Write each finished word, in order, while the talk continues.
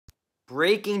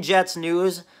Breaking Jets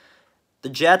news. The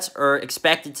Jets are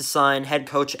expected to sign head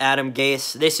coach Adam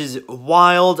Gase. This is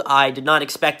wild. I did not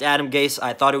expect Adam Gase.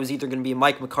 I thought it was either going to be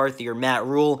Mike McCarthy or Matt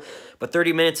Rule. But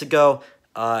 30 minutes ago,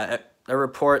 a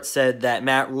report said that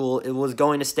Matt Rule was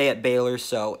going to stay at Baylor.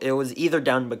 So it was either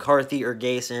down to McCarthy or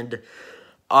Gase. And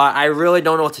I really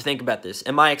don't know what to think about this.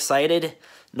 Am I excited?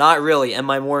 Not really.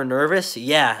 Am I more nervous?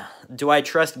 Yeah. Do I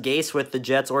trust Gase with the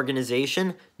Jets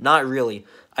organization? Not really.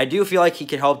 I do feel like he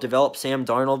could help develop Sam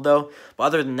Darnold, though. But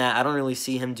other than that, I don't really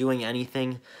see him doing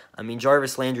anything. I mean,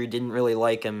 Jarvis Landry didn't really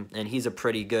like him, and he's a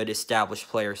pretty good established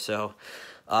player. So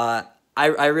I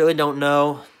really don't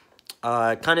know.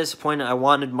 Kind of disappointed. I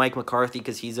wanted Mike McCarthy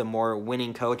because he's a more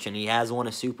winning coach, and he has won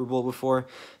a Super Bowl before.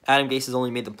 Adam Gase has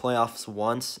only made the playoffs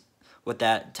once with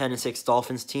that 10-6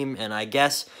 Dolphins team, and I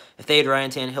guess if they had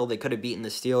Ryan Tannehill, they could have beaten the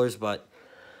Steelers. But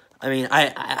I mean,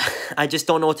 I just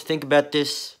don't know what to think about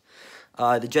this.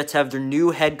 The Jets have their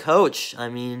new head coach. I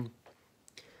mean,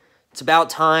 it's about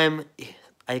time.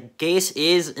 Gase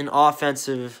is an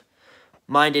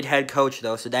offensive-minded head coach,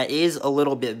 though, so that is a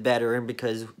little bit better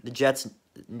because the Jets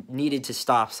needed to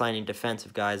stop signing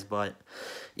defensive guys. But,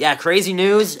 yeah, crazy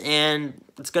news, and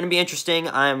it's going to be interesting.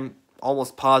 I'm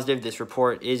almost positive this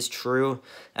report is true.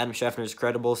 Adam Schefter is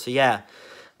credible. So, yeah,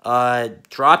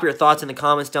 drop your thoughts in the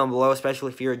comments down below,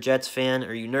 especially if you're a Jets fan.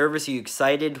 Are you nervous? Are you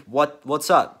excited?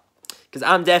 What's up? Because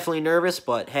I'm definitely nervous,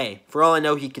 but hey, for all I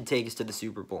know, he could take us to the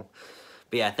Super Bowl.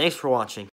 But yeah, thanks for watching.